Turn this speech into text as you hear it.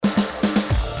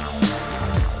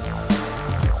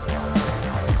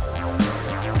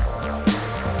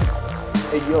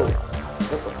Yo,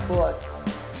 what the fuck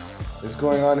is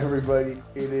going on, everybody?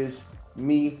 It is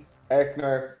me,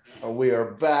 Eknar, and we are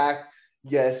back.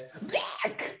 Yes,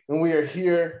 back! And we are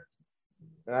here,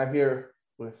 and I'm here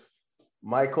with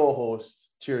my co-host.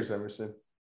 Cheers, Emerson.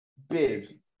 Big,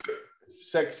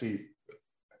 sexy.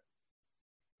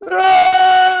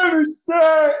 Emerson!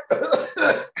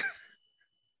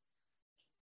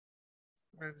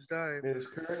 Man's dying. It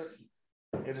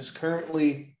is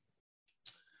currently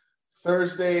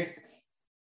Thursday,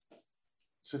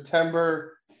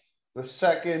 September the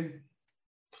 2nd.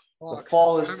 The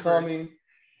fall is coming.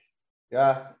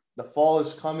 Yeah, the fall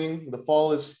is coming. The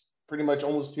fall is pretty much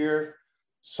almost here.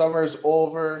 Summer's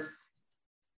over.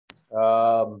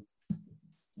 Time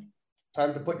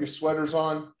to put your sweaters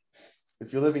on.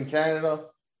 If you live in Canada,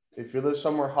 if you live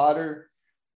somewhere hotter,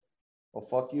 well,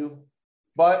 fuck you.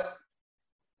 But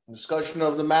discussion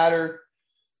of the matter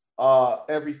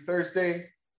every Thursday,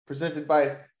 presented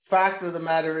by Fact of the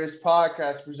Matter is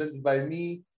podcast, presented by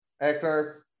me,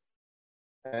 Eknar,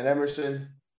 and Emerson,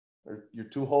 your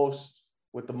two hosts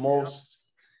with the most.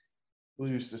 Who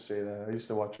used to say that? I used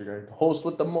to watch your guy. The host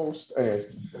with the most. Anyways,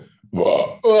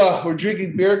 we're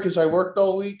drinking beer because I worked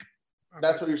all week.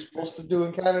 That's what you're supposed to do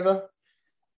in Canada.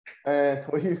 And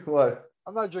what?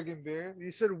 I'm not drinking beer.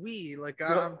 You said we, like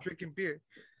I'm drinking beer.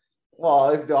 Well,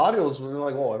 if the audio is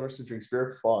like, oh, Emerson drinks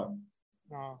beer, fun.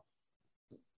 No.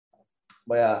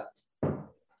 But yeah,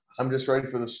 I'm just ready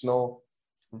for the snow.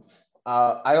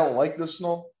 I don't like the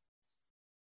snow.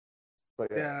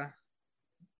 But yeah.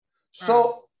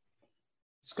 So,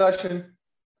 discussion.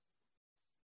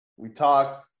 We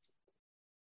talk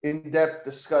in-depth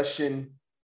discussion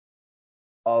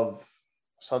of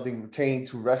something pertaining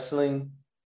to wrestling,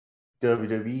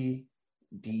 WWE,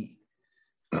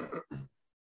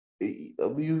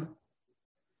 AEW.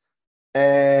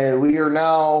 And we are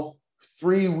now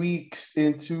 3 weeks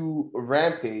into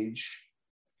Rampage.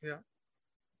 Yeah.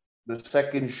 The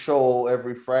second show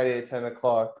every Friday at 10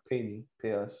 o'clock. Pay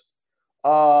us.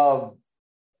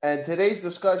 And today's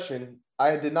discussion,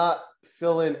 I did not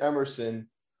fill in Emerson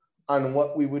on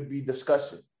what we would be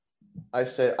discussing. I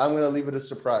said, I'm going to leave it a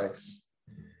surprise.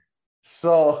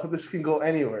 So this can go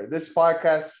anywhere. This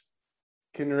podcast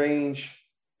can range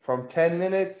from 10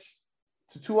 minutes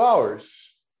to 2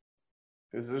 hours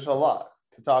because there's a lot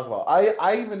to talk about.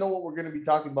 I even know what we're going to be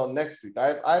talking about next week.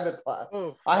 I have a plan.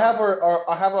 I have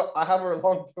our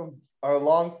long-term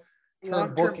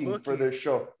booking for this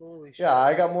show. Holy shit. Yeah,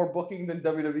 I got more booking than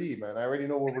WWE, man. I already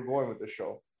know where we're going with this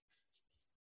show.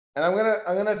 And I'm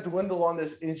gonna dwindle on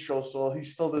this intro so he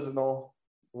still doesn't know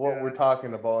what we're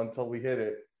talking about until we hit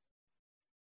it.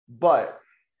 But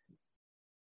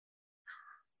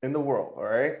in the world, all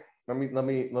right? Let me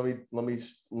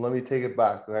take it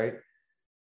back, right?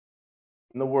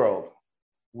 In the world,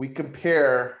 we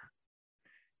compare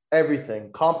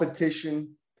everything.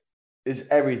 Competition is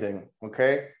everything,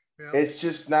 okay? Yeah. It's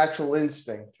just natural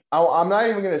instinct. I'm not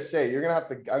even gonna say. I'm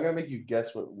gonna make you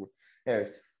guess what.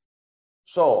 Anyways,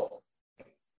 so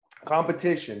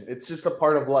competition. It's just a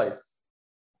part of life.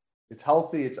 It's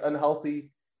healthy. It's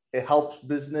unhealthy. It helps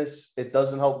business. It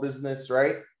doesn't help business,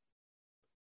 right?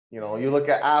 You know, you look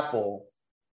at Apple,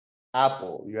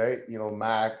 right? You know,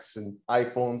 Macs and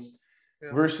iPhones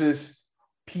versus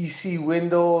PC,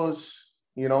 Windows.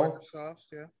 You know,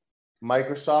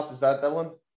 Microsoft. Is that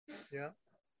one? Yeah.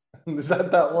 Is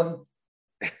that one?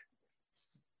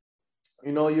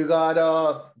 You know, you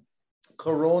got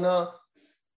Corona,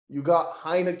 you got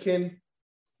Heineken,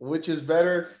 which is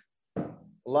better. A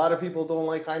lot of people don't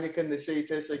like Heineken. They say it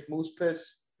tastes like moose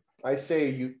piss. I say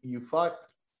you fuck.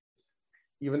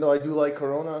 Even though I do like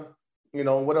Corona. You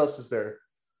know, what else is there?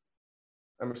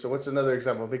 So what's another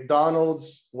example?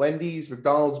 McDonald's, Wendy's,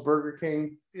 McDonald's, Burger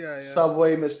King,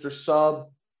 Subway, Mr.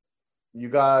 Sub. You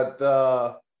got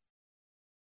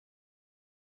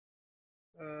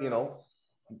you know,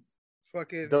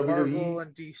 fucking WWE, Marvel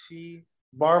and DC.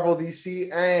 Marvel,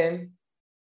 DC, and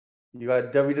you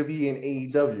got WWE and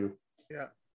AEW. Yeah.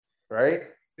 Right?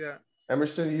 Yeah.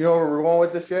 Emerson, you know where we're going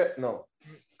with this yet? No.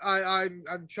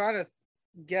 I'm trying to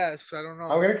guess. I don't know.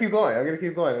 I'm gonna keep going.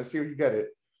 Let's see if you get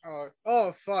it.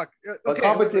 Oh fuck. Okay. But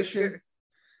competition.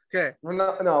 Okay.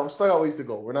 We're still got ways to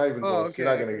go. We're not even close. Okay,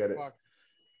 you're not gonna get it.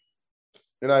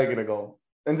 You're not gonna go.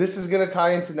 And this is gonna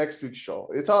tie into next week's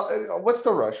show. It's all. What's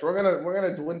the rush? We're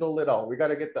gonna dwindle it out. We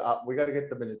gotta get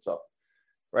the minutes up,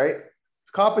 right?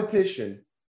 Competition.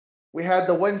 We had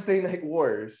the Wednesday Night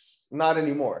Wars. Not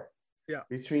anymore. Yeah.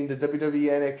 Between the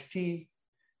WWE NXT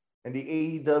and the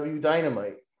AEW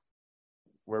Dynamite,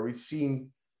 where we've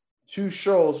seen 2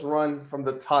 shows run from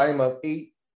the time of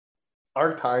 8,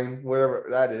 our time, whatever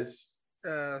that is,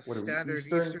 What are we? Standard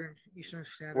Eastern? Eastern What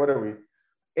Standard. are we?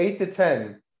 8 to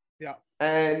 10. Yeah.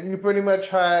 And you pretty much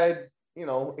had,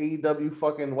 AEW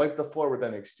fucking wipe the floor with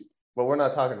NXT. But we're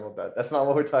not talking about that. That's not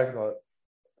what we're talking about.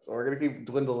 So we're gonna keep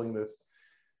dwindling this.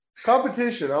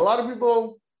 Competition. A lot of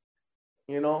people,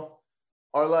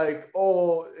 are like,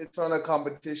 oh, it's not a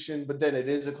competition, but then it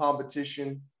is a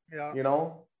competition. Yeah. You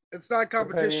know, It's not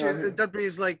depending competition. on WWE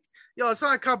is like, it's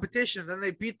not a competition. Then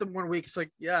they beat them 1 week. It's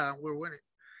like, yeah, we're winning.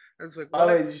 It's like, by the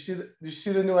what? way, did you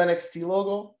see the new NXT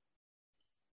logo?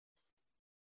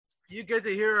 You get to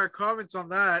hear our comments on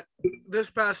that this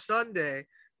past Sunday.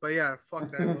 But yeah,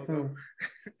 fuck that logo.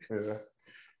 Yeah.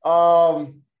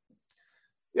 Um.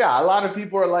 Yeah, a lot of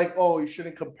people are like, "Oh, you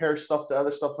shouldn't compare stuff to other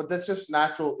stuff," but that's just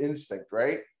natural instinct,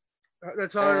 right?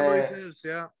 That's how it always is.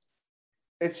 Yeah.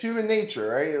 It's human nature,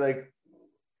 right? Like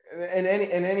in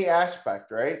any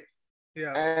aspect, right?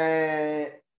 Yeah.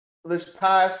 And this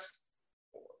past,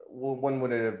 when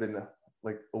would it have been?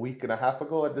 Like a week and a half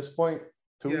ago at this point,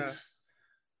 2 weeks.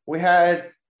 We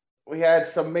had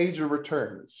some major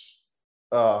returns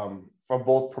from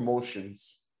both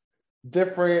promotions.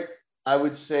 Different, I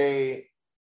would say,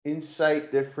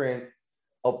 insight, different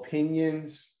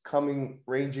opinions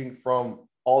ranging from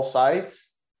all sides.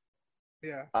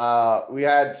 Yeah. We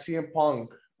had CM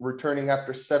Punk returning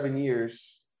after 7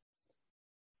 years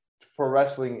to pro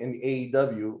wrestling in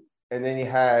AEW, and then you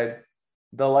had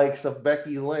the likes of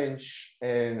Becky Lynch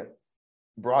and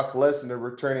Brock Lesnar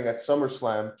returning at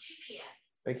SummerSlam.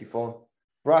 Thank you, phone.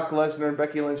 Brock Lesnar and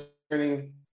Becky Lynch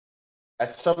returning at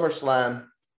SummerSlam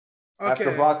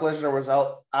after Brock Lesnar was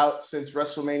out since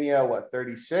WrestleMania,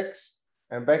 36?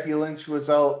 And Becky Lynch was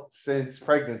out since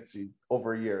pregnancy,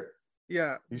 over a year.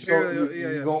 Yeah.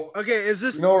 Go, okay, is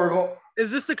this we're going?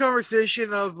 Is this the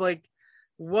conversation of like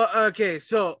what? Okay,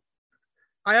 so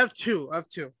I have two.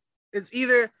 It's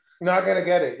either You're not gonna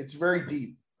get it. It's very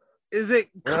deep. is it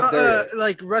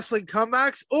like wrestling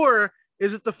comebacks, or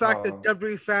is it the fact that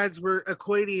WWE fans were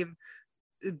equating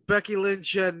Becky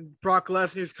Lynch and Brock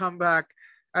Lesnar's comeback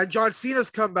and John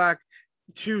Cena's comeback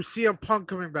to CM Punk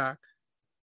coming back?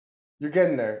 You're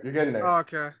getting there. Oh,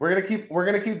 okay. We're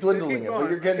gonna keep dwindling it, but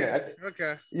you're getting it.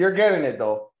 Okay. You're getting it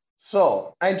though.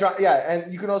 So and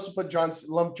you can also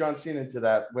lump John Cena into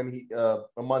that when he a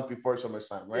month before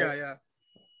SummerSlam, right? Yeah.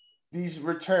 These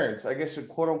returns, I guess, are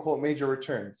quote unquote major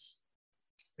returns.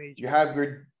 Major. You have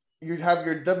your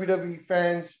WWE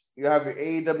fans, you have your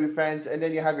AEW fans, and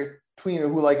then you have your tweener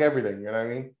who like everything. You know what I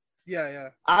mean? Yeah.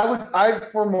 I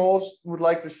for most would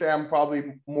like to say I'm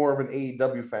probably more of an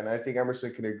AEW fan. I think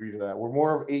Emerson can agree to that. We're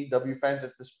more of AEW fans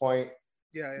at this point.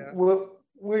 Yeah.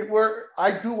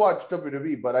 I do watch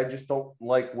WWE, but I just don't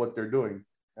like what they're doing.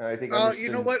 And I think you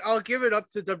know what? I'll give it up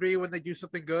to WWE when they do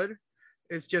something good.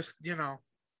 It's just,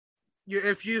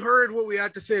 if you heard what we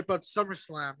had to say about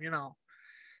SummerSlam,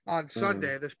 on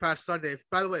Sunday, this past Sunday.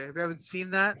 By the way, if you haven't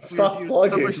seen that, stop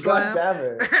plugging. SummerSlam. God damn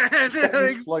it. And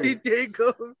NXT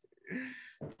TakeOver.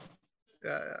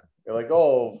 Yeah. You're like,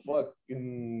 oh, fuck.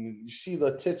 You see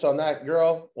the tits on that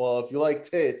girl? Well, if you like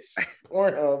tits,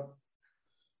 Pornhub,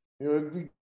 it'd be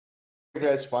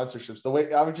great sponsorships. The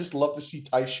way I would just love to see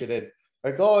tie shit in.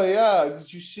 Like, oh, yeah,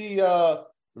 did you see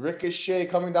Ricochet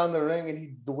coming down the ring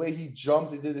and the way he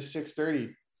jumped and did the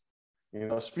 630?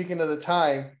 Speaking of the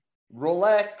time,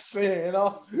 Rolex, Talking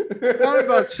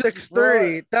about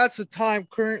 6:30, that's the time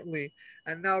currently.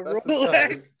 And now that's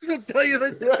Rolex will tell you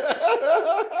that.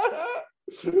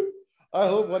 I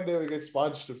hope one day we get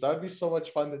sponsorships. That'd be so much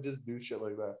fun to just do shit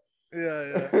like that.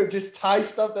 Yeah. Just tie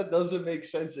stuff that doesn't make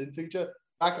sense into each other.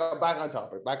 Back on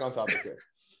topic here.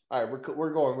 All right,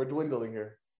 we're dwindling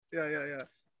here. Yeah.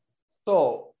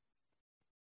 So,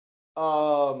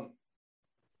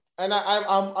 and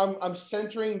I'm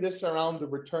centering this around the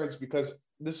returns because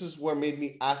this is what made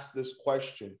me ask this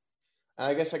question, and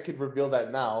I guess I could reveal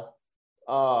that now.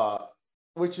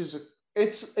 Which is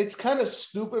it's kind of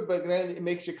stupid, but then it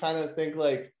makes you kind of think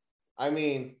like, I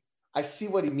mean, I see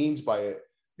what he means by it.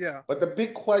 Yeah. But the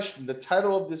big question, the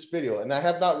title of this video, and I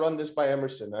have not run this by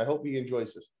Emerson, I hope he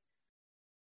enjoys this,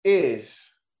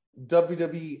 is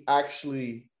WWE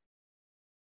actually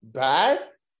bad,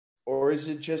 or is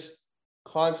it just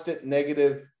constant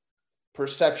negative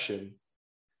perception?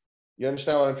 You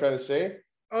understand what I'm trying to say?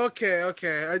 Okay.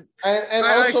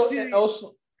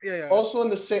 Also in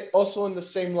the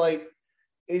same light,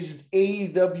 is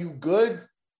AEW good,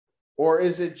 or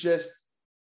is it just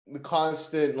the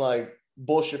constant like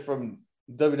bullshit from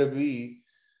WWE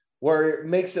where it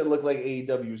makes it look like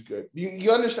AEW is good?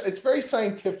 You understand? It's very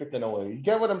scientific in a way. You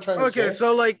get what I'm trying to say? Okay,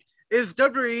 so like, is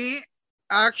WWE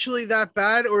actually that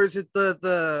bad, or is it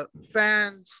the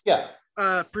fans? Yeah.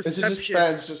 Perception. Is it just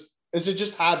fans just is it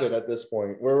just habit at this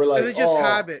point where we're like, is it just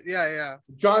habit? Yeah.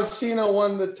 John Cena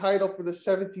won the title for the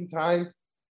 17th time.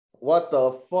 What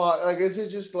the fuck? Like, is it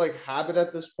just like habit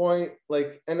at this point?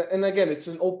 Like, and again, it's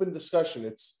an open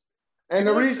discussion. And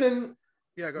the reason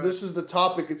this is the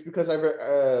topic, it's because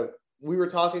we were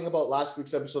talking about last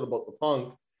week's episode about the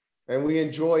Punk, and we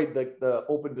enjoyed like the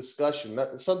open discussion.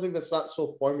 Something that's not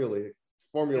so formulaic.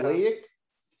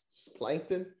 It's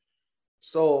plankton.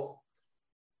 So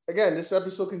again, this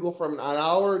episode can go from an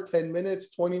hour, 10 minutes,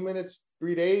 20 minutes,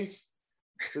 3 days.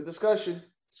 It's a discussion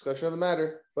of the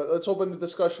matter. But let's open the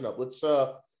discussion up. Let's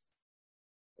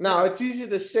now it's easy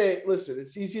to say, listen,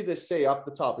 it's easy to say off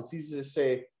the top. It's easy to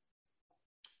say,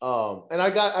 and I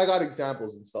got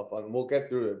examples and stuff on, we'll get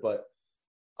through it, but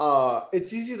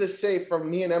it's easy to say from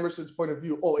me and Emerson's point of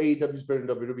view, oh, AEW is better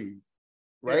than WWE,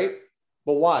 right? Yeah.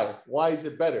 But why? Why is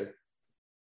it better?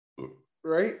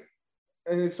 Right?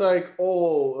 And it's like,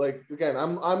 oh, like again,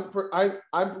 I'm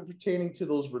pertaining to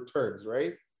those returns,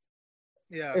 right?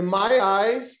 Yeah. In my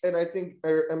eyes, and I think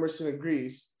Emerson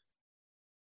agrees,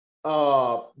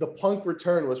 the Punk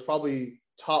return was probably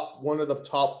one of the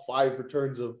top 5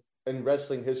 returns in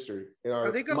wrestling history.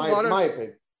 I think my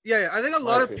opinion. Yeah, I think a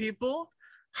lot of people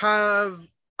have.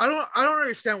 I don't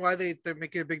understand why they're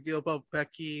making a big deal about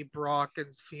Becky, Brock,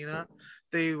 and Cena.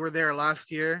 They were there last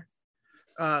year.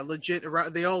 Legit,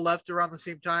 they all left around the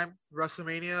same time,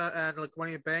 WrestleMania and like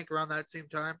Money in the Bank around that same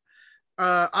time.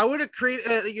 I would have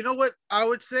created. You know what I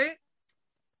would say?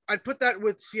 I'd put that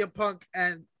with CM Punk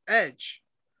and Edge,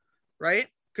 right?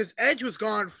 Because Edge was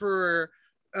gone for.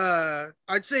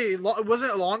 I'd say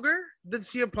wasn't it longer than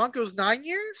CM Punk? It was 9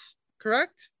 years,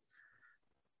 correct?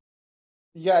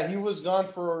 Yeah, he was gone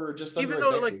for just under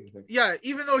a decade.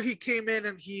 Even though he came in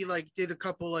and he like did a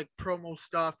couple like promo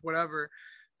stuff, whatever,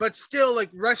 but still like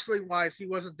wrestling wise, he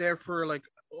wasn't there for like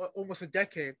almost a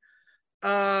decade.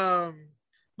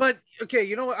 But okay,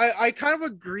 you know, I kind of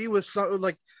agree with some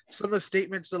of the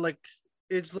statements that like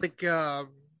it's like the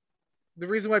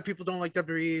reason why people don't like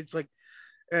WWE, it's like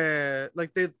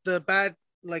the bad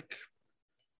like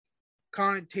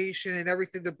connotation and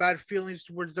everything, the bad feelings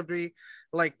towards WWE,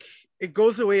 like it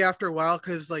goes away after a while,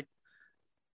 because like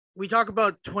we talk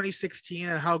about 2016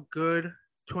 and how good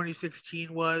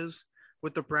 2016 was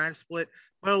with the brand split,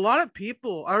 but a lot of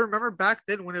people, I remember back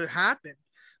then when it happened,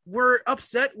 were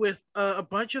upset with a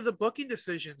bunch of the booking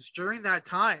decisions during that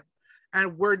time,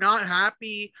 and were not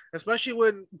happy, especially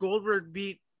when Goldberg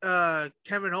beat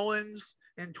Kevin Owens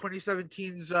in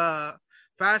 2017's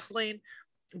Fastlane.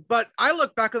 But I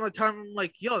look back on the time, I'm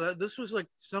like, yo, this was like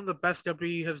some of the best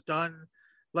WWE has done,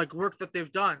 like work that they've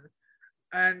done.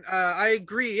 And I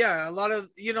agree. Yeah, a lot of,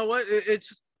 you know what,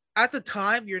 it's at the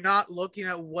time you're not looking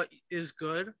at what is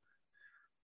good,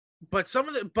 but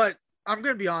but I'm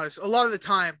gonna be honest, a lot of the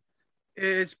time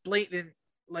it's blatant,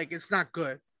 like it's not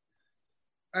good.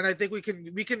 And I think we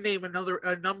can name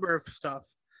a number of stuff,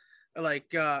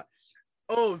 like Vince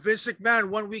McMahon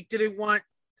 1 week didn't want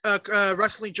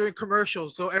wrestling during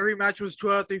commercials, so every match was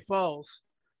 2 out of 3 falls.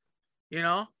 You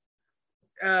know,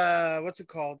 what's it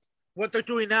called? What they're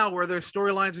doing now, where their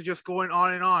storylines are just going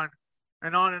on and on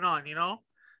and on and on. You know,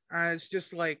 and it's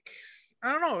just like,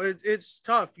 I don't know. It's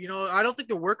tough. You know, I don't think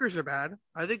the workers are bad.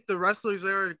 I think the wrestlers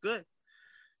there are good.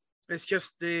 It's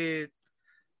just they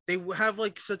have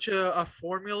like such a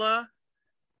formula,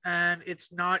 and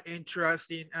it's not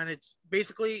interesting. And it's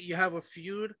basically you have a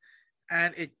feud,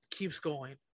 and it keeps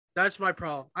going. That's my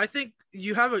problem. I think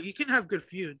you can have good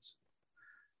feuds.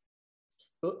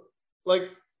 Like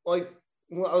when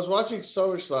I was watching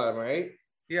SummerSlam, right?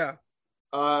 Yeah.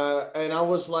 And I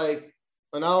was like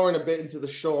an hour and a bit into the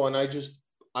show, and I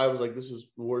was like, this is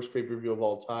the worst pay-per-view of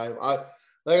all time. I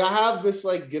have this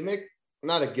like gimmick,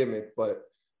 not a gimmick, but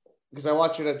because I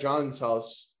watch it at John's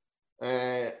house,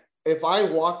 and if I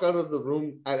walk out of the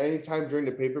room at any time during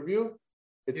the pay-per-view,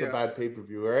 it's a bad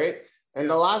payper-view, right? And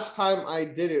the last time I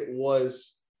did it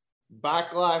was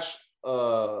Backlash.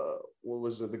 What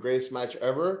was it? The greatest match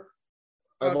ever.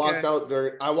 I walked out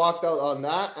there. I walked out on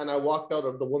that, and I walked out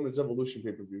of the Women's Evolution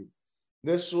pay-per-view.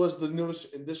 This was the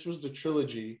newest. This was the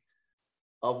trilogy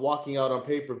of walking out on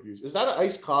pay-per-views. Is that an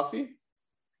iced coffee?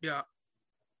 Yeah.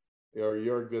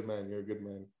 You're a good man. You're a good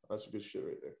man. That's good shit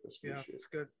right there. That's good shit. It's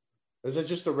good. Is it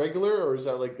just a regular, or is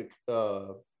that like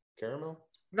the caramel?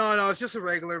 No, it's just a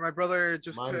regular. My brother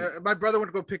went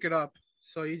to go pick it up,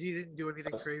 so he didn't do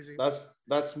anything crazy. That's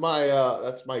my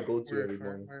go-to every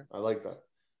morning. I like that.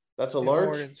 That's a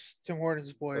large. Tim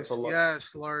Hortons, boys.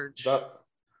 Yes, large. That's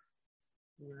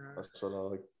what I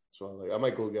like. I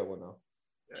might go get one now.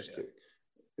 Just kidding.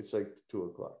 It's like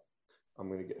 2:00. I'm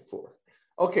gonna get 4.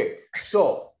 Okay,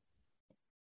 so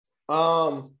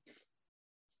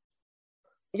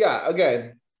yeah,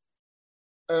 again,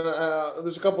 and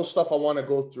there's a couple of stuff I want to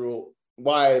go through.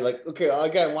 Why, like, okay,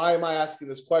 again, why am I asking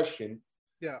this question?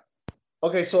 Yeah.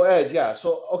 Okay, so Edge, yeah.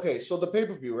 So okay, so the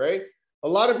pay-per-view, right? A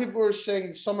lot of people were saying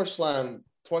SummerSlam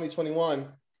 2021,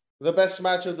 the best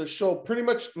match of the show, pretty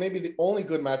much maybe the only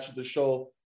good match of the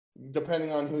show,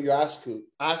 depending on who you asked to,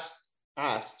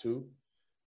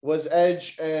 was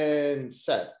Edge and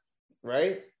Seth,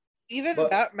 right? Even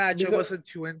that match I wasn't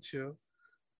too into.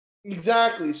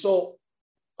 Exactly. So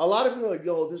a lot of people are like,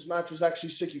 yo, this match was actually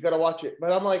sick. You got to watch it.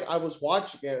 But I'm like, I was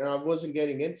watching it and I wasn't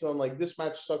getting into it. I'm like, this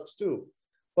match sucks too.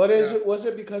 But was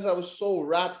it because I was so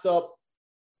wrapped up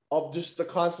of just the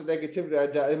constant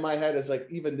negativity in my head is like,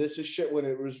 even this is shit when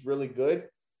it was really good.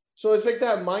 So it's like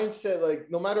that mindset, like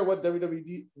no matter what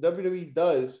WWE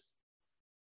does,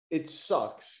 it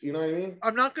sucks. You know what I mean?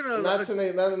 I'm not gonna. And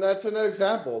that's an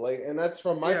example. Like, and that's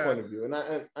from my point of view. And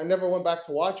I never went back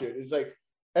to watch it. It's like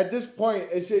at this point,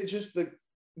 is it just the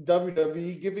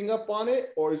WWE giving up on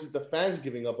it, or is it the fans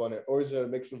giving up on it, or is it a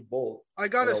mix of both? I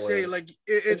gotta say, like,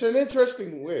 it's an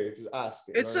interesting way to ask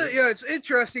it. It's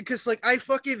interesting because like I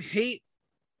fucking hate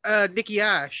Nikki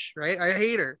Ash, right? I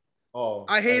hate her. Oh,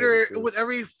 I hate her with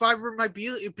every fiber of my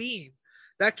being.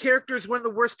 That character is one of the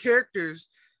worst characters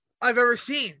I've ever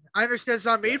seen. I understand it's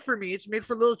not made for me. It's made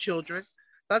for little children.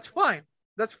 That's fine.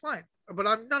 That's fine. But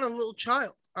I'm not a little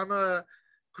child. I'm a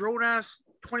grown ass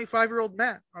 25-year-old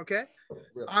man. Okay.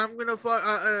 Really? I'm gonna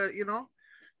you know.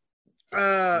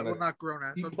 Well, not grown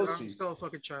ass. I'm still a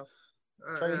fucking child.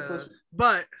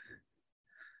 But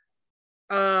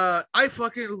I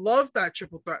fucking loved that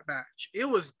triple threat match. It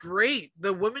was great.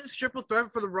 The women's triple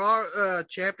threat for the Raw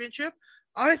championship,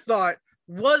 I thought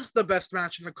was the best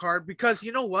match in the card because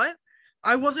you know what?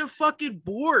 I wasn't fucking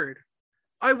bored.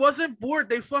 I wasn't bored.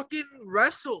 They fucking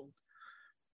wrestled.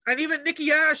 And even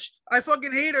Nikki Ash, I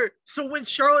fucking hate her. So when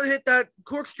Charlotte hit that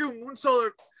corkscrew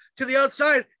moonsault to the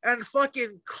outside and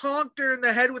fucking conked her in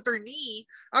the head with her knee,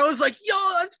 I was like, yo,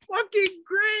 that's fucking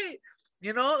great.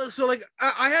 You know, so like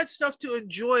I had stuff to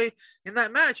enjoy in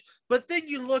that match, but then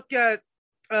you look at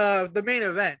the main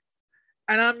event,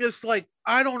 and I'm just like,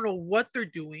 I don't know what they're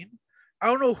doing. I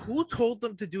don't know who told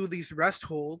them to do these rest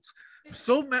holds.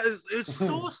 So it's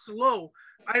so slow.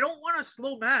 I don't want a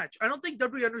slow match. I don't think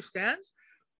WWE understands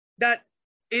that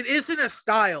it isn't a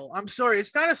style. I'm sorry,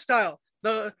 it's not a style.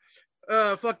 The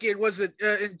fucking was it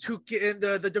in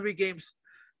the WWE games?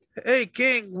 Hey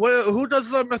King, who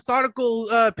does the methodical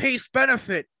pace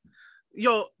benefit?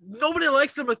 Yo, nobody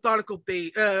likes the methodical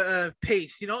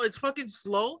pace. You know, it's fucking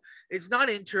slow. It's not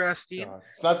interesting.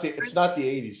 It's not the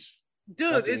 80s.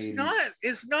 Dude,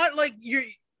 it's not like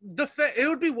it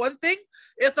would be one thing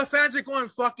if the fans are going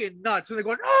fucking nuts and they're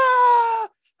going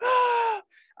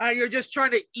and you're just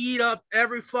trying to eat up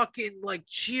every fucking like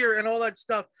cheer and all that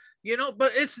stuff. You know,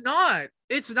 but it's not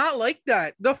like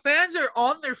that. The fans are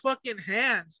on their fucking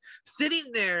hands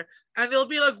sitting there and they'll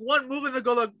be like one move and they'll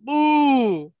go like,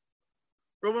 boo.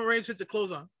 Roman Reigns hits a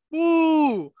close on.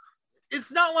 Boo.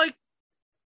 It's not like,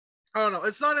 I don't know.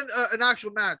 It's not an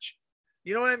actual match.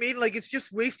 You know what I mean? Like it's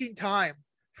just wasting time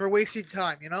for wasting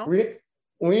time, you know? We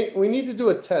need to do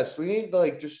a test. We need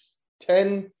like just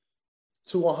 10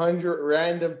 to 100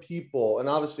 random people. And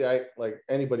obviously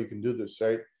anybody can do this,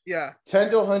 right? Yeah.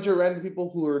 10 to 100 random people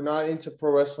who are not into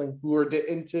pro wrestling, who are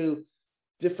into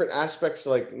different aspects.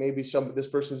 Like maybe this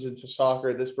person's into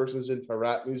soccer. This person's into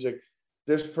rap music.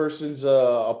 This person's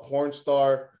a porn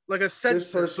star. Like a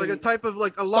census, like a type of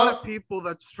like a lot of people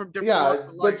that's from different walks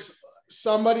of life. But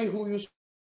somebody who used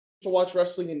to watch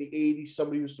wrestling in the 80s,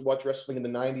 somebody who used to watch wrestling in the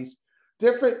 90s,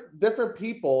 different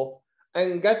people,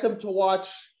 and get them to watch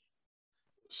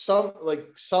some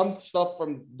stuff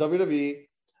from WWE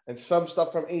and some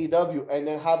stuff from AEW, and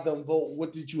then have them vote.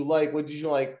 What did you like? What did you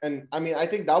like? And I mean, I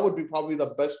think that would be probably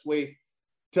the best way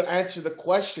to answer the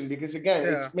question, because again,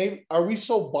 it's maybe, are we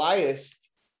so biased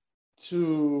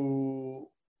to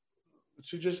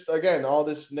just, again, all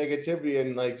this negativity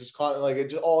and like just like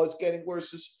it's getting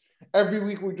worse. Just every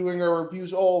week we're doing our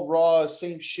reviews. Oh, Raw,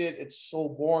 same shit. It's so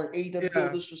boring.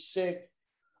 AEW, this was sick.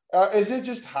 Is it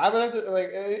just habit? Like,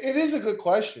 it is a good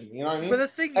question. You know what I mean? But the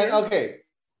thing is,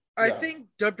 I think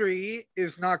WWE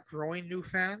is not growing new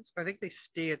fans. I think they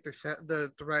stay at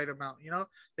the right amount. You know,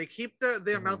 they keep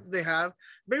the amount that they have.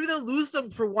 Maybe they'll lose them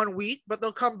for 1 week, but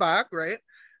they'll come back, right?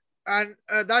 And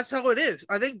that's how it is.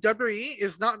 I think WWE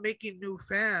is not making new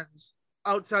fans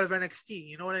outside of NXT.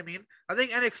 You know what I mean? I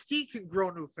think NXT can grow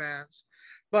new fans,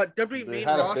 but WWE main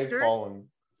roster.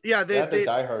 Yeah, they had the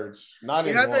diehards. Not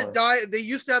anymore. They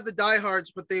used to have the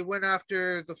diehards, but they went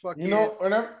after the fucking. You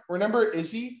know, remember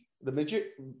Izzy, the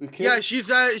midget? The kid? Yeah,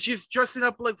 she's dressing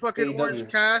up like fucking AEW. Orange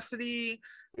Cassidy.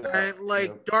 and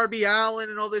like Darby Allin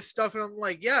and all this stuff. And I'm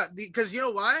like, yeah, because you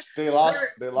know why? They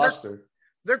lost her.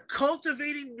 They're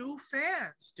cultivating new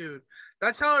fans, dude.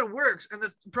 That's how it works. And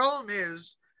the problem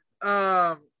is,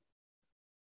 the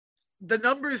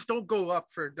numbers don't go up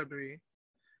for WWE,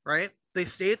 right? They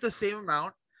stay at the same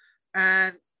amount,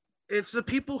 and it's the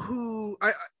people who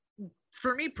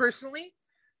for me personally,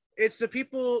 it's the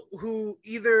people who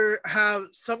either have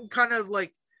some kind of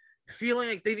like feeling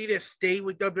like they need to stay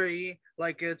with WWE,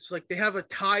 like it's like they have a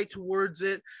tie towards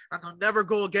it, and they'll never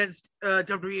go against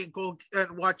WWE and go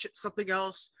and watch something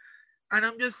else. And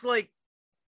I'm just like,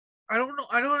 I don't know,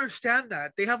 I don't understand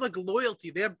that. They have like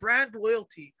loyalty, they have brand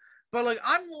loyalty, but like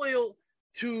I'm loyal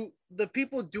to the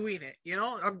people doing it. You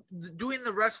know, I'm doing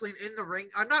the wrestling in the ring.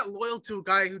 I'm not loyal to a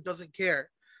guy who doesn't care.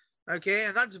 Okay,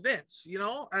 and that's Vince, you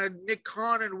know, and Nick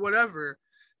Khan and whatever.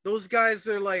 Those guys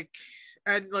are like,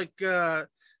 and like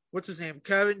what's his name,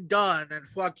 Kevin Dunn and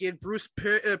fucking Bruce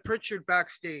Pritchard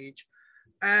backstage.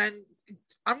 And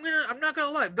I'm not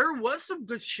gonna lie, there was some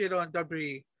good shit on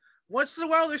WWE. Once in a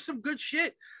while, there's some good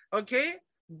shit. Okay,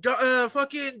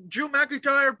 fucking Drew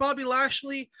McIntyre, Bobby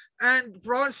Lashley, and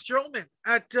Braun Strowman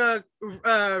at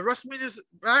WrestleMania's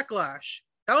Backlash.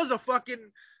 That was a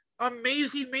fucking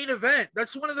amazing main event.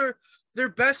 That's one of their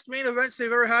best main events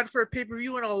they've ever had for a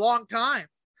pay-per-view in a long time.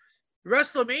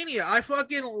 WrestleMania, I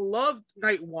fucking loved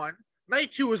night 1.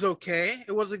 Night 2 was okay.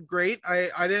 It wasn't great.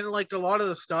 I didn't like a lot of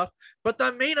the stuff, but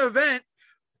the main event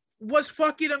was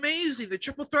fucking amazing. The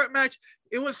triple threat match,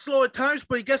 it was slow at times,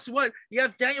 but guess what? You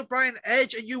have Daniel Bryan,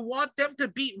 Edge, and you want them to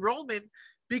beat Roman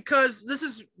because this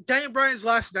is Daniel Bryan's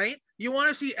last night. You want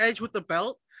to see Edge with the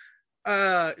belt.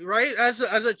 Right, as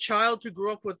a child who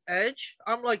grew up with Edge,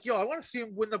 I'm like, yo, I want to see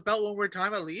him win the belt one more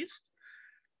time at least.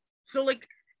 So like,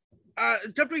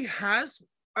 WWE has,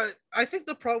 I think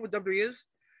the problem with WWE is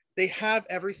they have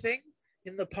everything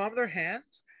in the palm of their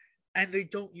hands and they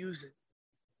don't use it.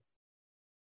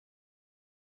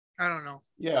 I don't know.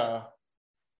 Yeah.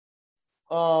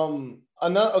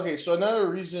 Another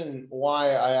reason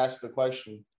why I asked the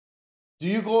question. Do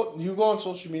you go on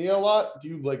social media a lot? Do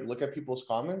you like look at people's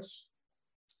comments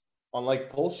on like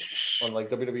posts on like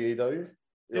WWE?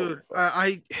 Dude,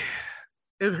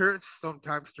 it hurts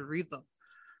sometimes to read them.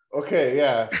 Okay,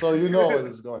 yeah. So you know where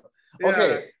this is going. Yeah.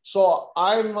 Okay, so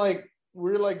I'm like,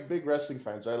 we're like big wrestling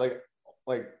fans, right?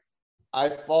 Like I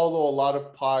follow a lot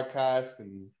of podcasts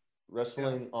and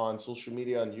wrestling on social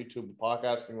media, on YouTube,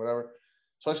 podcasting, whatever.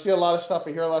 So I see a lot of stuff,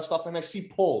 I hear a lot of stuff, and I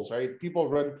see polls, right? People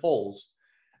run polls.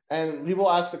 And people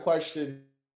ask the question,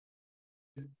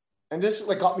 and this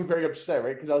like got me very upset,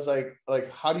 right? Because I was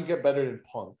like, how do you get better than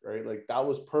Punk, right? Like that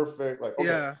was perfect. Like, okay.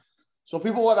 Yeah. So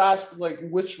people would ask like,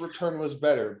 which return was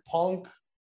better, Punk,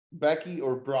 Becky,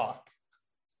 or Brock?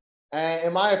 And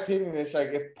in my opinion, it's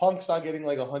like if Punk's not getting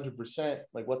like 100%,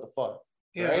 like what the fuck,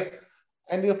 right?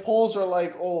 And the polls are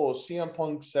like, oh, CM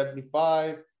Punk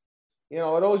 75. You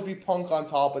know, it'd always be Punk on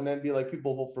top, and then be like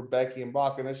people vote for Becky and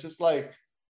Brock, and it's just like,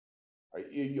 are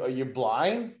you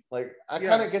blind? Like, I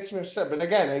kind of gets me upset. But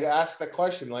again, I ask the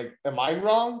question, like, am I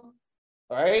wrong?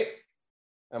 All right?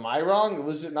 Am I wrong?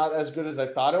 Was it not as good as I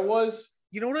thought it was?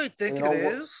 You know what I think it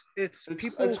is? It's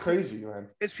people. It's crazy, man.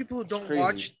 It's people who don't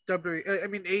watch WWE. I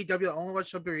mean, AEW, only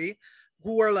watch WWE,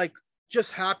 who are like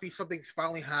just happy something's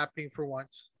finally happening for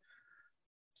once.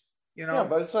 You know? Yeah,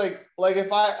 but it's like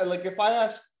if I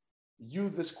ask you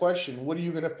this question, what are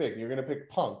you gonna pick? You're gonna pick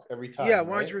Punk every time. Yeah,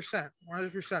 100%.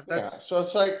 100%. That's so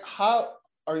it's like, how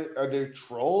are there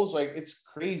trolls? Like, it's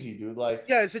crazy, dude. Like,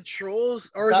 yeah, is it trolls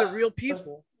or is it real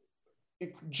people?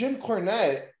 Jim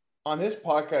Cornette on his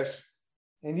podcast,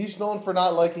 and he's known for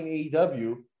not liking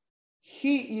AEW.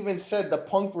 He even said the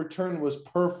Punk return was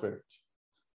perfect.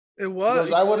 It was.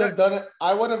 Because I would have done it.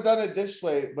 I would have done it this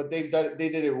way, but they did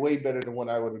it way better than what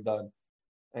I would have done.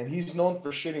 And he's known for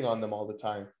shitting on them all the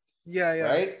time. Yeah.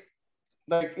 Right?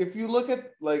 Like, if you look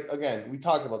at, like, again, we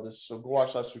talked about this, so go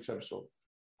watch last week's episode.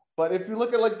 But if you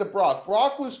look at, like, the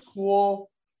Brock was cool.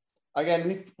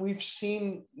 Again, we've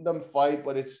seen them fight,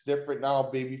 but it's different now,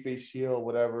 babyface, heel,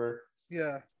 whatever.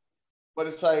 Yeah. But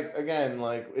it's like, again,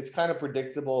 like, it's kind of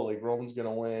predictable. Like, Roman's going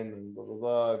to win and blah, blah,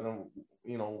 blah. And then,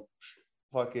 you know,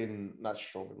 fucking, not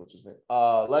Strowman, what's his name?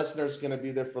 Lesnar's going to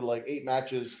be there for, like, 8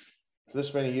 matches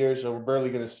this many years, so we're barely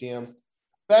going to see him.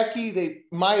 Becky,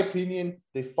 my opinion,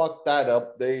 they fucked that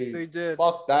up. They did.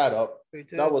 Fucked that up. They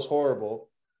did. That was horrible.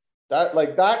 That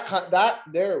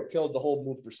there killed the whole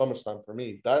mood for SummerSlam for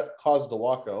me. That caused the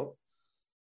walkout.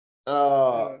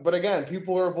 But again,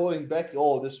 people are voting Becky.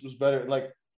 Oh, this was better.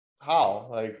 Like, how?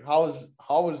 Like, how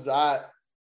is that?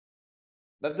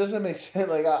 That doesn't make sense.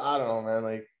 Like, I don't know, man.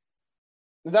 Like,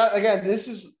 that again. This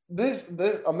is this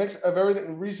a mix of everything.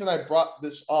 The reason I brought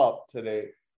this up today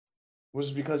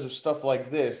was because of stuff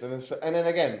like this, and then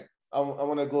again, I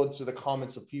want to go to the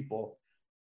comments of people.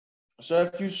 So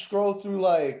if you scroll through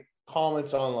like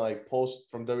comments on like posts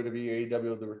from WWE,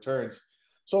 AEW, the returns.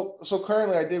 So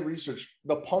currently, I did research.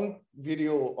 The Punk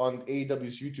video on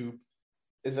AEW's YouTube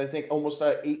is, I think, almost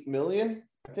at 8 million.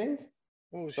 I think.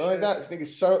 Oh, something like that. I think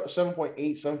it's 7.8,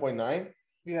 7.9.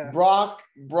 Yeah.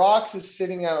 Brock's is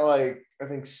sitting at like, I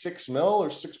think 6 mil or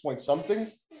 6 point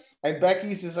something, and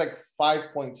Becky's is like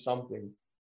 5 point something.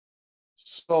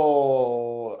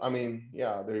 So I mean,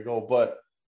 yeah, there you go. But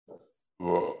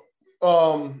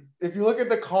if you look at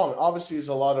the comment, obviously there's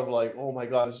a lot of like, oh my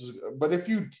god, this is. But if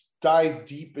you dive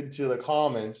deep into the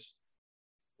comments,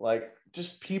 like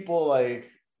just people like,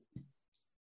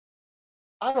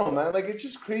 I don't know, man. Like it's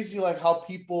just crazy, like how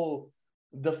people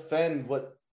defend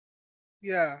what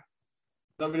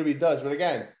WWE does. But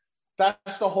again,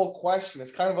 that's the whole question.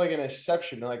 It's kind of like an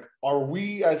exception. Like, are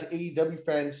we as AEW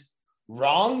fans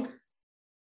wrong?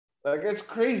 Like it's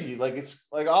crazy. Like it's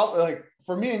like like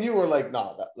for me and you were like,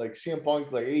 nah, that, like CM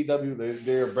Punk, like AEW,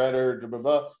 they're better, blah, blah,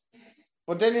 blah.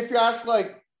 But then if you ask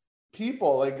like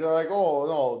people, like they're like, oh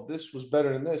no, this was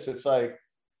better than this. It's like,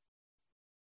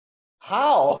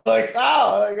 how? Like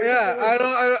how? Like, yeah, I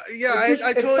don't. Yeah, I totally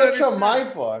it's such understand. a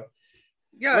mind fuck.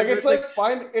 Yeah, like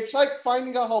it's like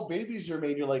finding out how babies are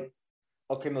made. You're like,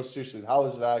 okay, no, seriously, how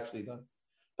is it actually done?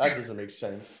 That doesn't make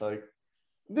sense. Like,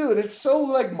 dude, it's so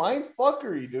like mind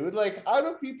fuckery, dude. Like, how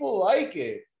do people like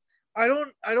it? I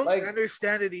don't like,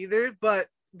 understand it either. But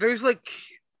there's like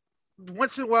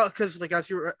once in a while, because like as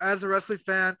a wrestling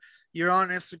fan, you're on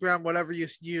Instagram, whatever you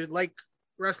like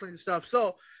wrestling stuff,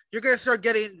 so you're gonna start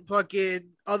getting fucking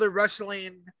other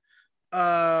wrestling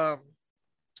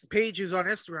pages on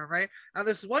Instagram, right? And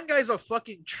this one guy's a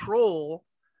fucking troll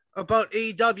about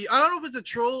AEW. I don't know if it's a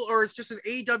troll or it's just an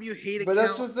AEW hate account. But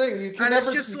that's the thing. You can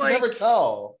never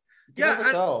tell. You can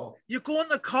never tell. You go in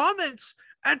the comments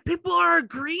and people are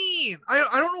agreeing. I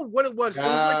don't know what it was. It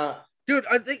was like, dude,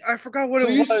 I forgot what it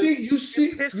was. You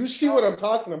see what I'm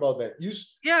talking about then.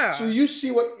 So you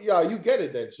see what you get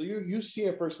it then. So you see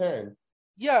it firsthand.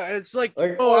 Yeah, it's like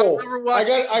I've never watched.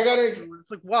 It's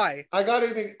like, why? I got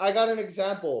an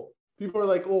example. People are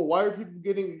like, oh, why are people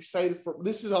getting excited for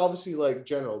this? Is obviously like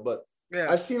general, but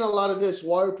yeah, I've seen a lot of this.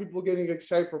 Why are people getting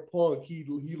excited for Punk? He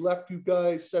left you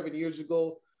guys 7 years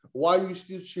ago. Why do you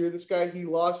still cheer this guy? He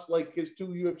lost like his 2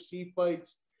 UFC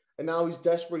fights, and now he's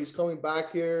desperate. He's coming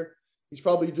back here. He's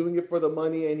probably doing it for the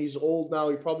money, and he's old now.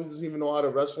 He probably doesn't even know how to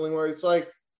wrestle anymore. It's like,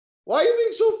 why are you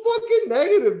being so fucking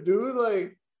negative, dude?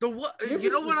 Like,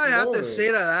 you know what I have to say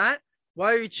to that?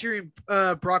 Why are you cheering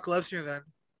Brock Lesnar then?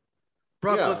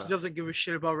 Brock Lesnar doesn't give a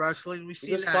shit about wrestling. We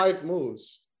see that 5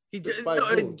 moves.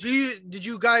 Did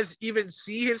you guys even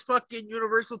see his fucking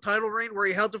Universal title reign where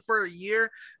he held it for a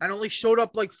year and only showed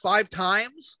up like 5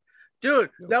 times? Dude,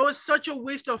 that was such a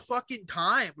waste of fucking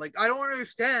time. Like, I don't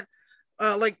understand.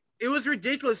 Like, it was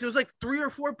ridiculous. It was like 3 or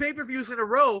 4 pay-per-views in a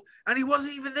row and he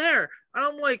wasn't even there. And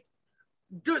I'm like,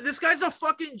 dude, this guy's a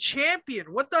fucking champion.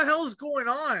 What the hell is going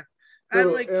on? And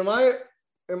dude, like,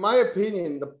 in my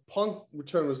opinion, the Punk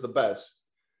return was the best.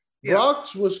 Yeah.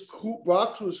 Brock's was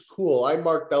cool. I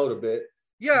marked out a bit.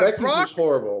 Yeah, Becky's was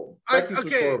horrible. Was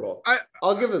horrible.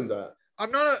 I'll give them that.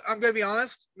 I'm gonna be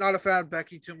honest, not a fan of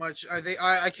Becky too much. I think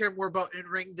I care more about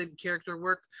in-ring than character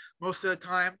work most of the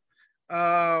time.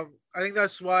 I think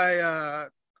that's why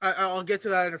I'll get to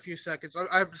that in a few seconds.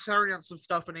 I'm starting on some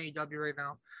stuff in AEW right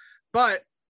now. But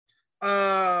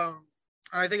I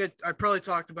think I probably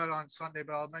talked about it on Sunday,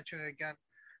 but I'll mention it again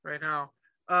right now.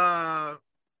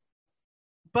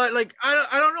 But like I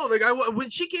don't know. Like when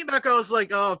she came back, I was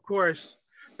like, oh, of course.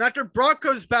 And after Brock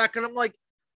comes back, and I'm like,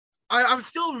 I'm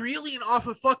still reeling off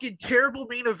a fucking terrible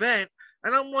main event,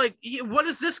 and I'm like, what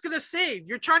is this gonna save?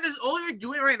 All you're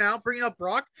doing right now, bringing up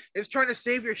Brock, is trying to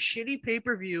save your shitty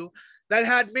pay-per-view that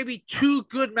had maybe 2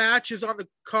 good matches on the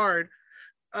card.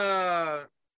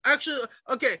 Actually,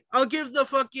 okay, I'll give the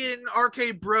fucking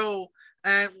RK Bro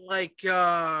and like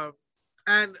Usos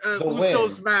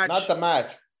match. Not the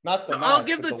match. I'll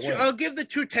give the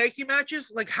 2 tag team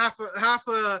matches like half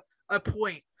a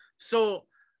point. So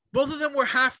both of them were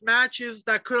half matches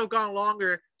that could have gone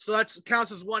longer. So that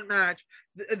counts as 1 match.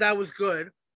 That was good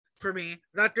for me.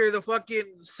 After the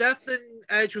fucking Seth and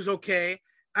Edge was okay,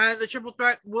 and the triple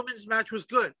threat women's match was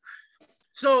good.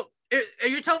 So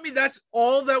you're telling me that's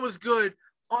all that was good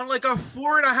on like a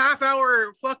 4.5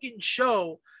 hour fucking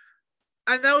show,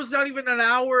 and that was not even an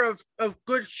hour of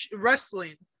good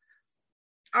wrestling.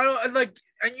 I don't like,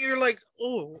 and you're like,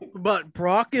 oh, but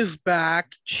Brock is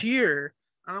back, cheer.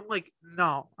 And I'm like,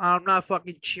 no, I'm not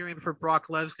fucking cheering for Brock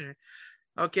Lesnar.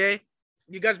 Okay?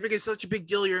 You guys making such a big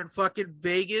deal. You're in fucking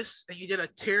Vegas and you did a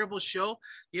terrible show.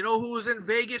 You know who was in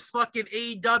Vegas? Fucking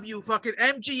AEW, fucking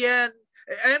MGM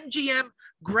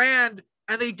Grand,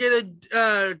 and they did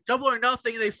a Double or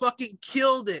Nothing and they fucking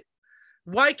killed it.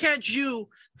 Why can't you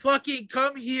fucking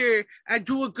come here and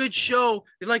do a good show?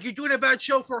 Like, you're doing a bad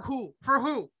show for who? For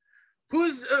who?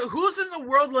 Who's in the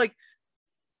world like,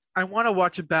 I want to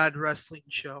watch a bad wrestling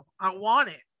show. I want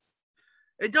it.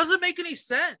 It doesn't make any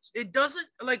sense. It doesn't,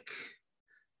 like,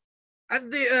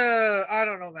 and the I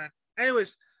don't know, man.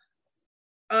 Anyways,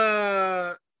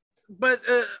 but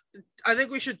I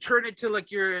think we should turn it to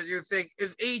like your thing.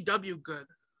 Is AEW good?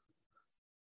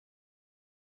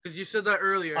 Because you said that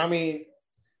earlier. I mean,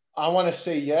 I want to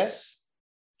say yes.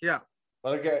 Yeah.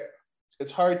 But again,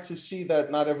 it's hard to see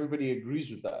that not everybody agrees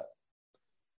with that.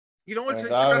 You know what's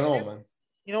interesting? I don't know, man.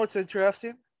 You know what's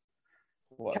interesting?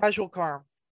 What? Casual Carm.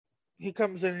 He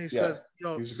comes in and he says,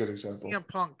 "Yo, he's a good example. CM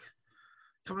Punk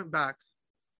coming back.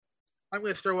 I'm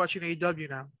gonna start watching AEW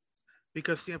now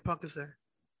because CM Punk is there."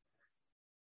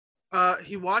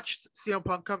 He watched CM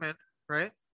Punk come in,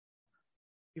 right?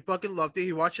 He fucking loved it.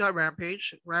 He watched that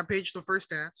Rampage, the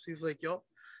first dance. He's like, "Yo,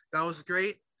 that was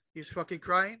great." He's fucking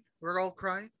crying. We're all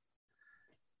crying.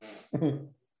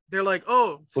 They're like,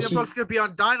 "Oh, CM Punk's gonna be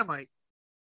on Dynamite."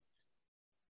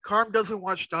 Carm doesn't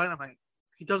watch Dynamite.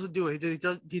 He doesn't do it.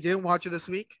 He didn't watch it this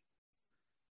week,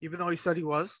 even though he said he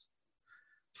was.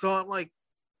 So I'm like,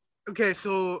 okay,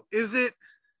 so is it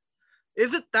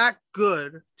that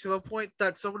good to the point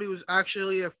that somebody who's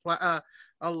actually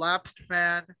a lapsed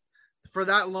fan for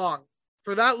that long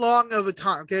of a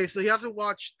time? Okay, so he hasn't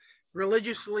watched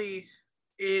religiously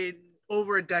in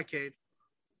over a decade,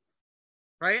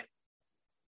 right?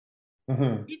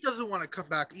 Mm-hmm. He doesn't want to come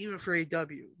back even for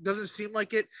AEW. Doesn't seem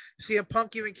like it. CM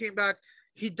Punk even came back.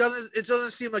 It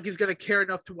doesn't seem like he's gonna care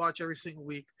enough to watch every single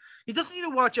week. He doesn't need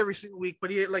to watch every single week, but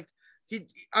I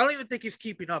don't even think he's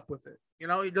keeping up with it. You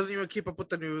know, he doesn't even keep up with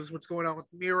the news, what's going on with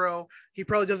Miro. He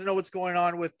probably doesn't know what's going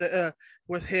on with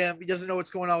him. He doesn't know what's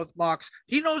going on with Mox.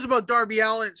 He knows about Darby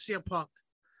Allin and CM Punk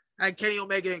and Kenny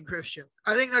Omega and Christian.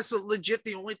 I think that's legit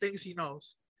the only things he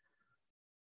knows.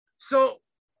 So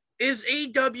is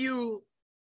AEW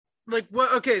like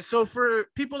what? Okay, so for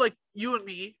people like you and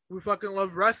me who fucking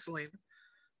love wrestling,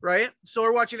 right? So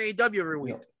we're watching AEW every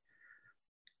week. Yeah.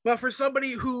 But for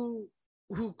somebody who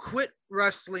quit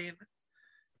wrestling,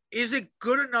 is it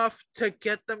good enough to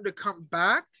get them to come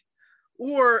back,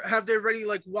 or have they already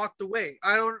like walked away?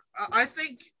 I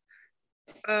think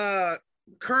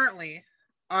currently,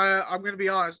 I'm gonna be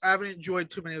honest, I haven't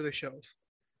enjoyed too many of the shows.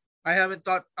 I haven't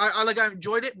thought I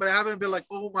enjoyed it, but I haven't been like,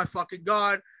 oh my fucking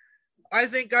god. I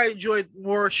think I enjoyed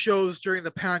more shows during the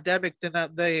pandemic than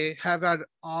that they have had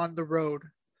on the road.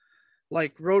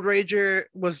 Like Road Rager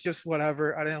was just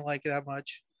whatever. I didn't like it that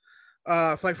much.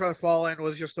 Fight for the Fallen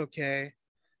was just okay.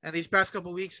 And these past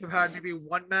couple of weeks have had maybe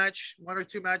one or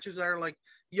two matches that are like,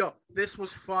 yo, this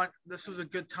was fun. This was a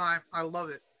good time. I love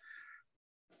it.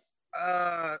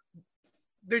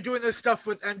 They're doing this stuff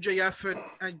with MJF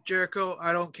and Jericho.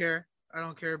 I don't care. I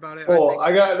don't care about it. Oh,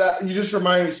 I got that. You just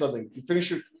reminded me something. You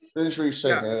finish what you're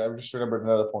saying. Yeah. I just remembered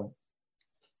another point.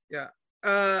 Yeah.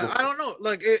 I don't know.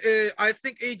 Like, I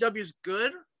think AEW is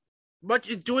good, but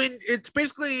it's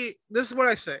basically, this is what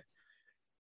I say.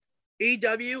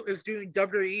 AEW is doing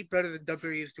WWE better than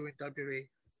WWE is doing WWE.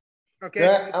 Okay.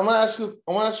 Yeah, I want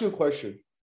to ask you a question.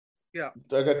 Yeah.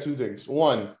 I got two things.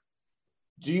 One,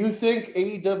 do you think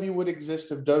AEW would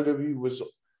exist if WWE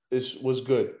was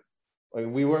good? Like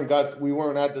we weren't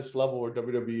at this level where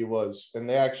WWE was, and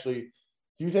they actually.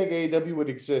 Do you think AEW would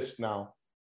exist now?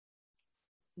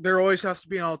 There always has to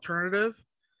be an alternative.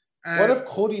 What if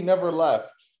Cody never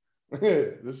left?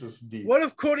 This is deep. What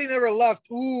if Cody never left?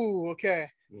 Ooh, okay.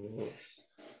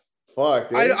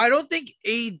 Fuck. I don't think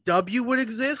AEW would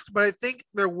exist, but I think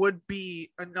there would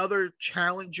be another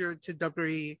challenger to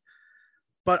WWE.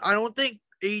 But I don't think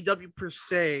AEW per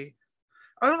se.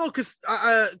 I don't know, because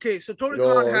okay, so Tony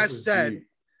Khan has said deep.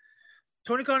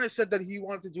 Tony Khan has said that he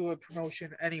wanted to do a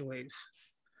promotion anyways,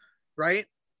 right?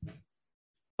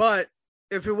 But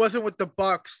if it wasn't with the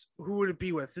Bucks, who would it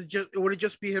be with? Would it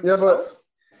just be himself? Yeah, but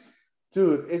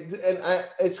dude,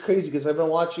 it's crazy because I've been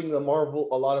watching a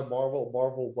lot of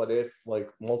Marvel What If,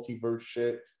 like multiverse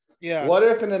shit. Yeah. What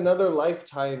if in another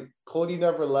lifetime Cody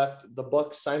never left, the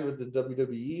Bucks signed with the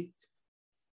WWE?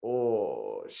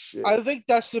 Oh shit! I think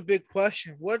that's the big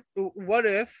question. What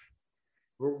if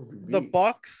the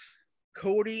Bucks,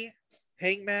 Cody,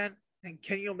 Hangman, and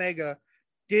Kenny Omega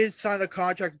did sign the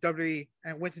contract with WWE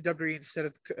and went to WWE instead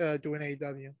of doing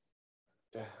AEW?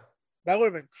 Damn. That would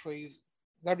have been crazy.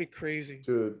 That'd be crazy.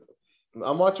 Dude,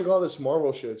 I'm watching all this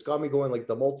Marvel shit. It's got me going like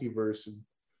the multiverse and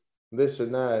this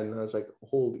and that. And I was like,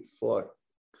 holy fuck.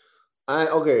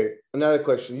 Okay, another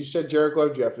question. You said Jericho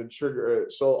MJF and Trigger.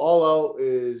 So All Out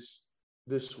is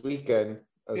this weekend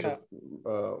as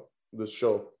this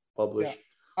show published. Yeah.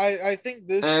 I think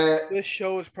this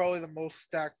show is probably the most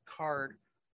stacked card.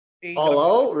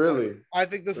 All Out, really? I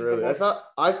think this is the most.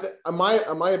 In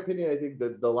my opinion, I think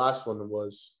that the last one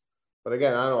was. But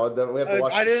again, I don't know. We have to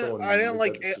watch I didn't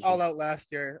like All Out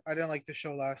last year. I didn't like the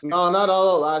show last year. No, not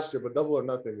All Out last year, but Double or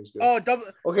Nothing was good. Oh, Double.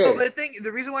 Okay. No, but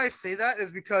the reason why I say that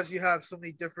is because you have so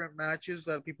many different matches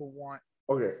that people want.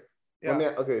 Okay.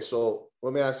 Yeah. So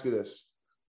let me ask you this.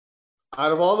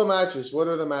 Out of all the matches, what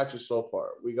are the matches so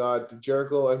far? We got the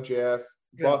Jericho MJF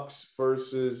Bucks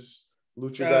versus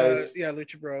Lucha guys. Yeah,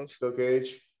 Lucha Bros. Steel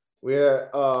Cage. We had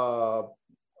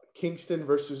Kingston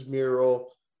versus Miro.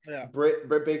 Yeah. Britt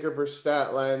Baker versus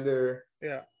Statlander.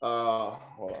 Yeah.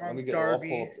 Hold on. Let me get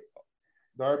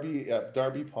Darby.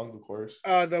 Darby Punk, of course.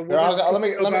 Let me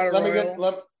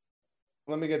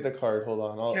get the card.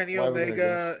 Hold on. Kenny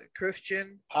Omega,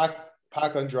 Christian.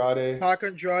 Pac Andrade.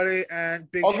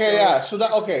 And Big Show. Yeah. So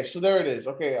there it is.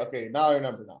 Okay. Now I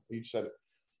remember now. You said it.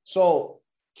 So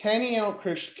Kenny and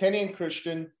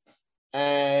Christian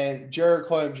and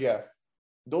Jericho MJF.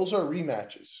 Those are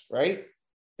rematches, right?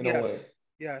 In a way.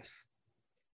 Yes.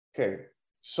 Okay.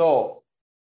 So,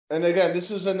 and again,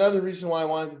 this is another reason why I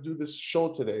wanted to do this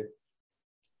show today.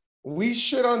 We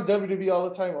shit on WWE all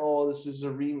the time. Oh, this is a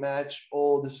rematch.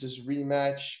 Oh, this is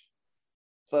rematch.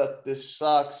 Fuck, this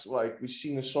sucks. Like, we've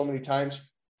seen this so many times.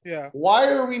 Yeah. Why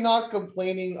are we not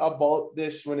complaining about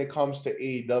this when it comes to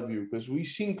AEW? Because we've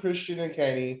seen Christian and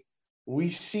Kenny.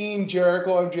 We've seen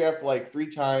Jericho MJF like 3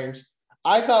 times.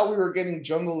 I thought we were getting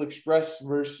Jungle Express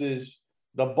versus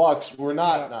the Bucks. We're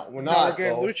not. We're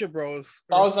getting Lucha Bros.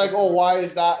 I was like, oh, why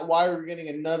is that? Why are we getting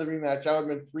another rematch? That would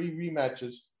have been 3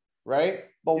 rematches, right?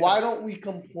 But why don't we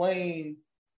complain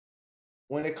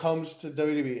when it comes to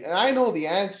WWE? And I know the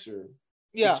answer.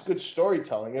 Yeah. It's good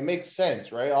storytelling. It makes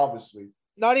sense, right? Obviously.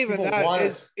 Not even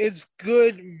that. It's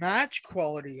good match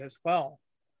quality as well.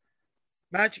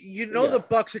 The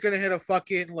Bucks are going to hit a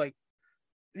fucking, like,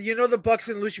 the Bucks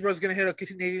and Lucha Bros going to hit a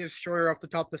Canadian Destroyer off the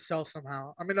top of the cell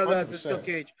somehow. I mean, the Steel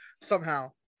Cage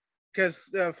somehow,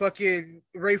 because fucking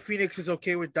Ray Phoenix is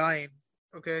okay with dying.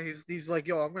 Okay, he's like,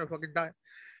 yo, I'm gonna fucking die.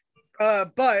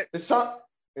 But it's not.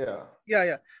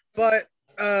 Yeah. But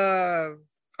I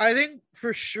think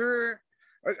for sure.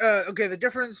 Okay, the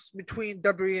difference between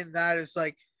WWE and that is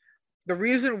like the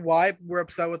reason why we're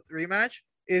upset with the rematch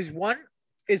is one,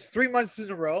 it's 3 months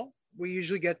in a row. We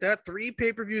usually get that 3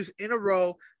 pay-per-views in a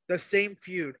row, the same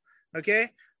feud. Okay,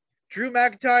 Drew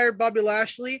McIntyre, Bobby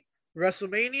Lashley,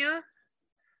 WrestleMania's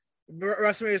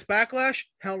Backlash,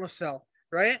 Hell in a Cell,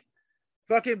 right?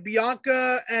 Fucking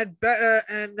Bianca and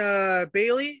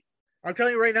Bailey. I'm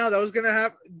telling you right now, that was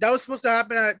supposed to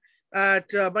happen at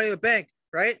Money in the Bank,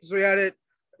 right? So we had it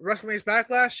WrestleMania's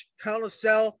Backlash, Hell in a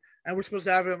Cell, and we're supposed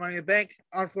to have it at Money in the Bank.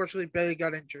 Unfortunately, Bailey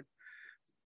got injured.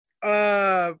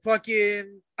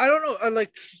 Fucking, I don't know.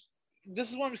 Like, this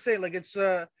is what I'm saying. Like, it's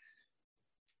I'm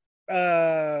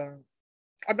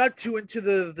not too into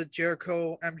the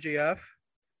Jericho MJF.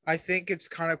 I think it's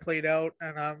kind of played out,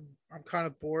 and I'm kind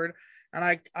of bored. And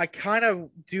I kind of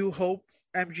do hope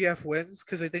MJF wins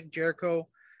because I think Jericho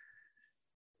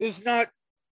is not.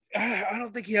 I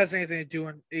don't think he has anything to do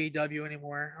in AEW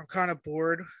anymore. I'm kind of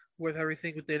bored with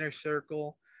everything with the Inner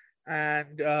Circle,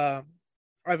 and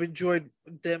I've enjoyed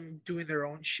them doing their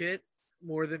own shit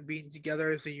more than being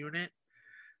together as a unit.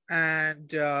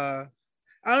 And I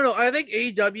don't know. I think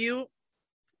AEW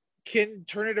can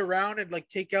turn it around and like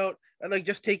take out and like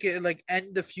just take it and like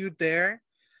end the feud there,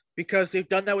 because they've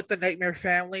done that with the Nightmare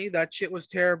Family. That shit was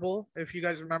terrible. If you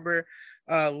guys remember,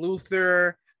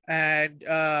 Luther and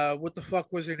what the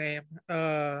fuck was her name?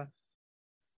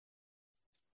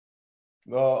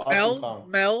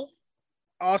 Mel,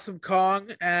 Awesome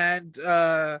Kong, and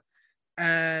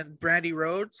Brandy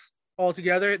Rhodes all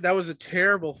together. That was a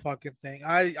terrible fucking thing.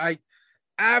 I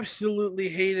absolutely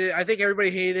hate it. I think everybody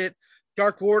hated it.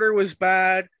 Dark Order was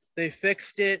bad. They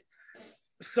fixed it.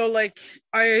 So like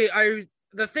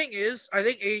the thing is, I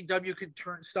think AEW can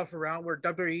turn stuff around where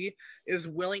WWE is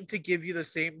willing to give you the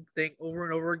same thing over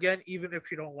and over again, even if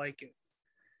you don't like it.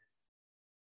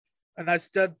 And that's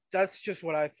just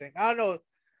what I think. I don't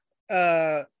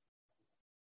know.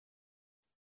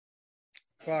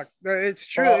 Fuck, it's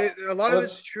true. A lot of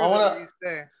it's true.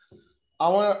 I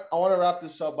want to wrap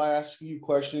this up by asking you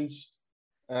questions,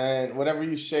 and whatever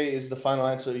you say is the final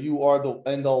answer. You are the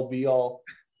end all be all,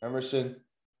 Emerson.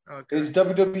 Okay. Is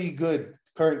WWE good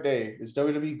current day? Is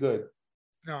WWE good?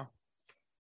 No.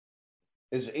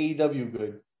 Is AEW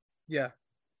good? Yeah.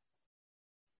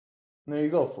 There you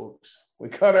go, folks. We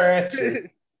got our answer.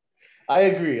 I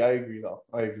agree, though.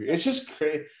 I agree. It's just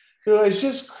crazy. It's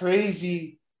just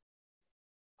crazy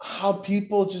how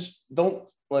people just don't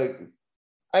like.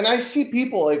 And I see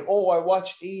people like, oh, I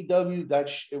watched AEW.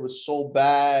 It was so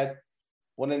bad.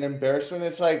 What an embarrassment!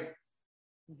 It's like,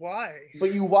 why?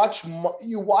 But you watch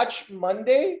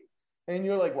Monday, and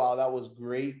you're like, wow, that was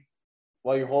great.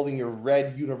 While you're holding your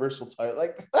red Universal title,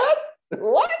 like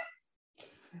what?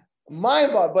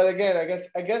 Mind bog. But again, I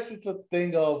guess it's a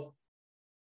thing of.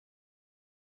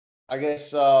 I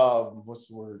guess what's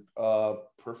the word?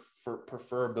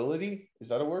 Preferability. Is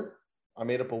that a word? I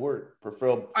made up a word.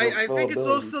 I think it's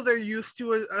also they're used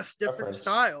to a different Preference.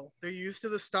 style. They're used to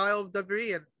the style of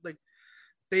WWE, and like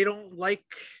they don't like,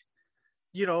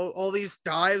 all these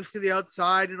dives to the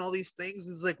outside and all these things.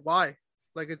 Is like, why?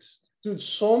 Like, it's dude.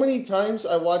 So many times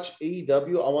I watch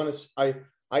AEW. I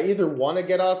either want to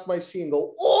get off my seat and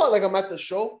go, oh, like I'm at the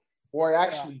show, or I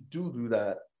actually do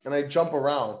that and I jump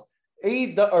around.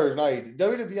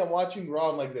 WWE. I'm watching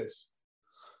Raw. I'm like this.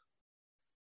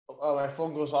 My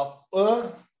phone goes off.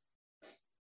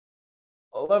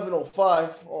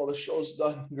 11:05. Oh, the show's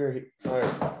done. Great. All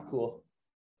right, cool.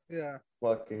 Yeah.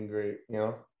 Fucking great.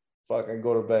 Fucking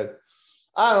go to bed.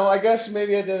 I don't know. I guess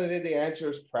maybe at the end of the day, the answer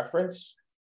is preference.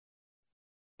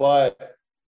 But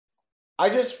I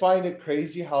just find it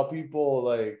crazy how people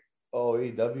like, oh,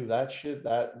 AEW, that shit,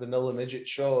 that vanilla midget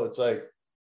show. It's like,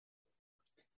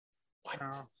 what?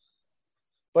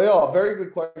 But yeah, very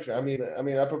good question. I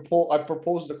mean, I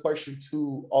proposed the question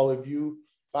to all of you.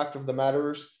 Fact of the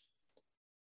matter is,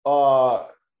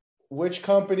 which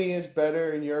company is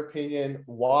better in your opinion?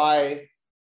 Why?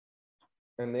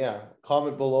 And yeah,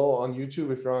 comment below on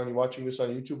YouTube if you're watching this on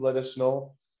YouTube. Let us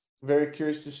know. Very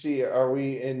curious to see. Are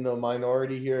we in the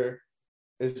minority here?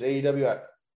 Is AEW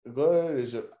good?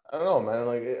 Is it? I don't know, man.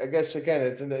 Like, I guess again,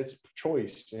 it's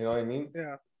choice. You know what I mean?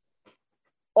 Yeah.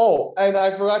 Oh, and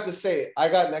I forgot to say, I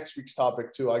got next week's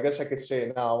topic too. I guess I could say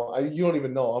it now. You don't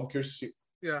even know. I'm curious to see.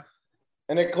 Yeah.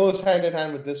 And it goes hand in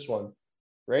hand with this one.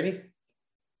 Ready?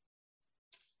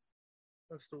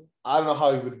 That's cool. I don't know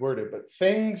how you would word it, but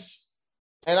things,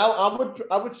 and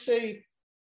I would say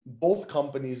both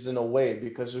companies in a way,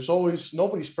 because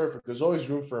nobody's perfect. There's always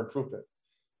room for improvement.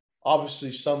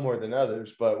 Obviously, some more than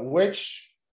others, but what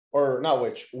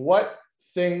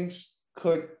things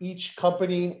could each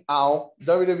company,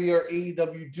 WWE or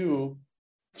AEW, do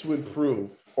to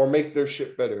improve or make their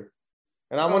shit better?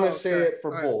 And I'm going to say it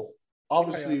for both.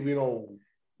 Obviously, we know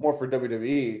more for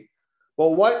WWE,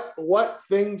 but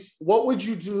what would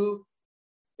you do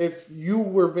if you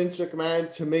were Vince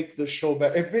McMahon to make the show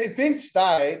better? If Vince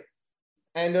died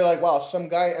and they're like, wow, some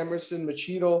guy, Emerson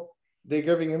Machito, they're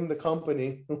giving him the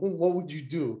company, what would you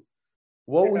do?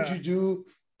 What would you do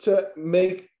to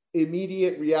make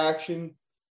immediate reaction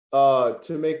to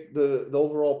make the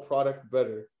overall product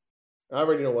better? I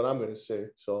already know what I'm going to say.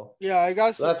 So yeah, I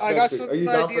got some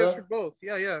ideas for both.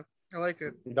 Yeah. I like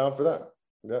it. You down for that?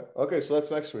 Yeah. Okay, so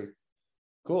that's next week.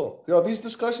 Cool. These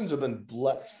discussions have been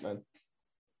blessed, man.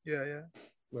 Yeah.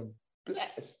 We're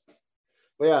blessed.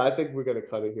 But yeah, I think we're going to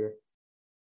cut it here.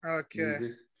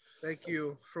 Okay. Thank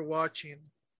you for watching.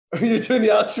 You're doing the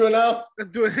outro now?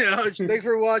 I'm doing the outro. Thanks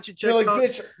for watching. Check You're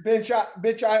like,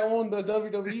 bitch, I own the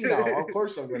WWE now. Of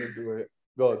course I'm going to do it.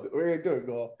 Go. We're going to do it.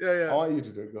 Go. Yeah. I want you to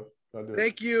do it. Go do it.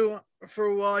 Thank you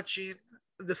for watching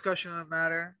the discussion on the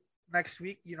matter. Next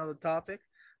week, the topic.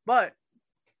 But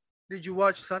did you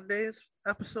watch Sunday's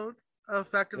episode of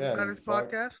Fact of the Matters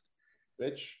podcast?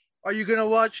 Bitch. Are you going to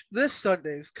watch this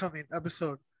Sunday's coming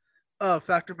episode of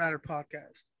Fact of Matter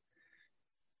podcast?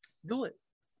 Do it.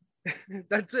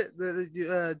 That's it. Do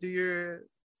your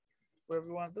whatever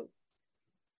you want to do.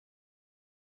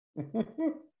 I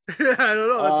don't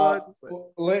know. That's all I have to say.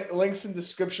 Links in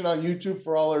description on YouTube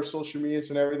for all our social medias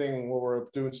and everything where we're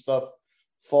doing stuff.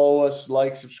 Follow us,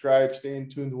 like, subscribe, stay in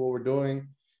tune to what we're doing.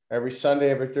 Every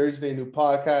Sunday, every Thursday, new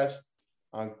podcast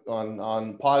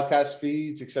on podcast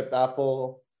feeds except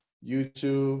Apple,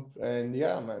 YouTube, and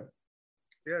yeah, man.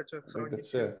 Yeah, check us out.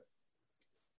 That's it.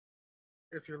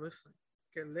 If you're listening,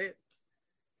 get lit.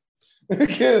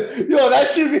 That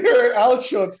should be her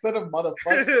outro instead of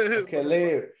motherfucker. Okay,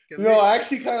 lit. I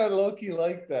actually kind of low-key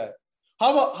like that.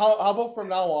 How about from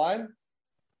now on?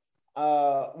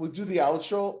 We'll do the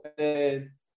outro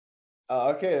and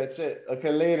okay, that's it.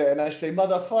 Okay, later. And I say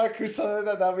motherfucker, something like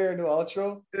that. That'll be our new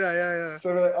outro. Yeah.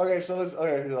 So we're like, all right,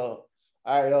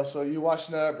 so you watched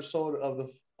another episode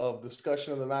of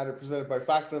Discussion of the Matter presented by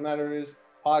Fact of the Matter is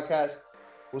podcast.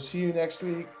 We'll see you next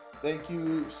week. Thank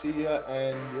you. See ya.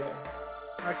 And yeah.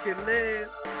 I can live.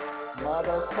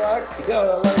 Motherfucker. Yo,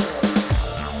 I like that.